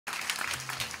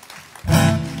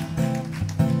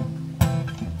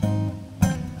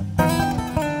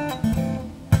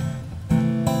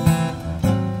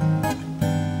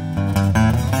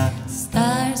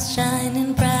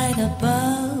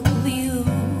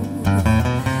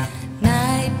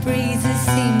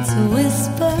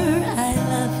whisper I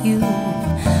love you.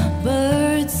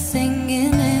 Birds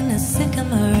singing in the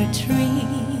sycamore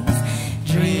trees.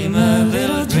 Dream a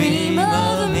little dream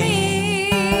of me.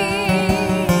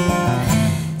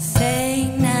 Say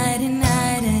nighty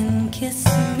night and kiss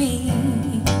me.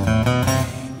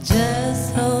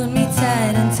 Just hold me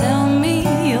tight and tell me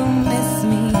you'll miss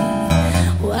me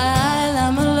while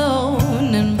I'm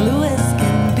alone and blue as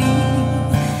can be.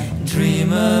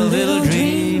 Dream a little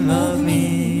dream of me.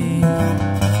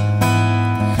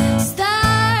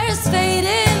 Stars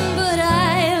fading, but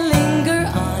I linger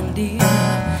on, dear,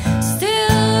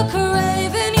 still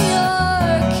craving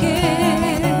your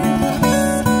kiss.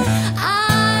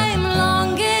 I'm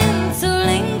longing to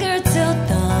linger till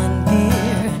dawn,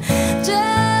 dear,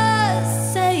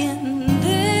 just saying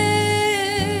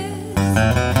this.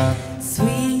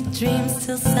 Sweet dreams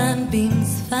till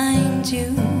sunbeams find you.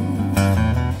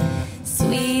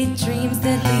 Sweet dreams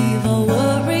that leave all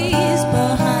worries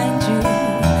behind you.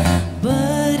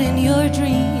 But in your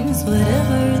dreams,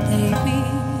 whatever they be,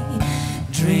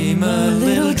 dream a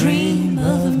little dream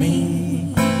of me.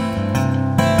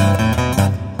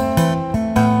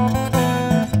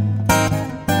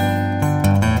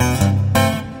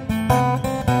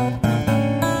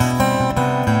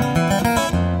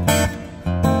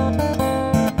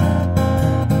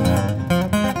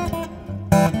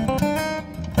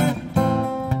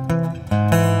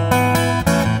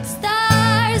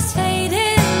 Stars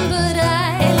fading, but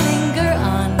I linger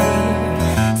on,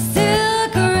 dear, still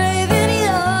craving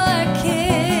your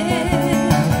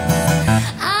kiss.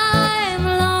 I'm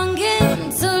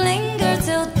longing to linger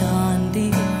till dawn,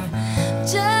 dear,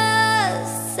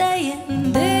 just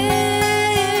saying this.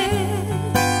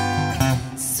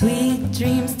 Sweet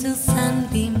dreams till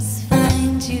sunbeams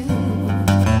find you.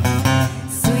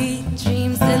 Sweet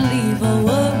dreams that leave all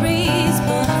worries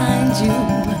behind you.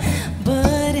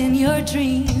 But in your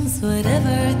dreams,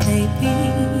 whatever they be,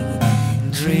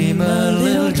 dream a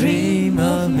little dream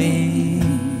of me.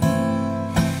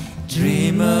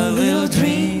 Dream a little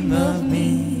dream of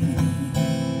me.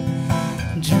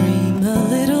 Dream a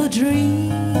little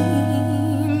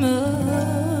dream of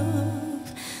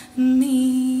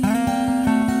me.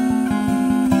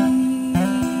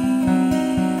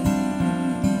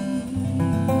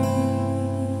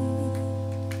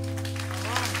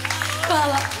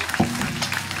 Hvala.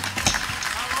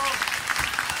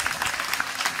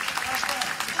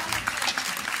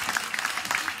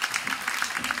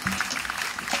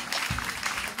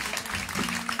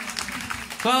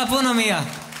 Hvala puno,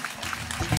 Mija.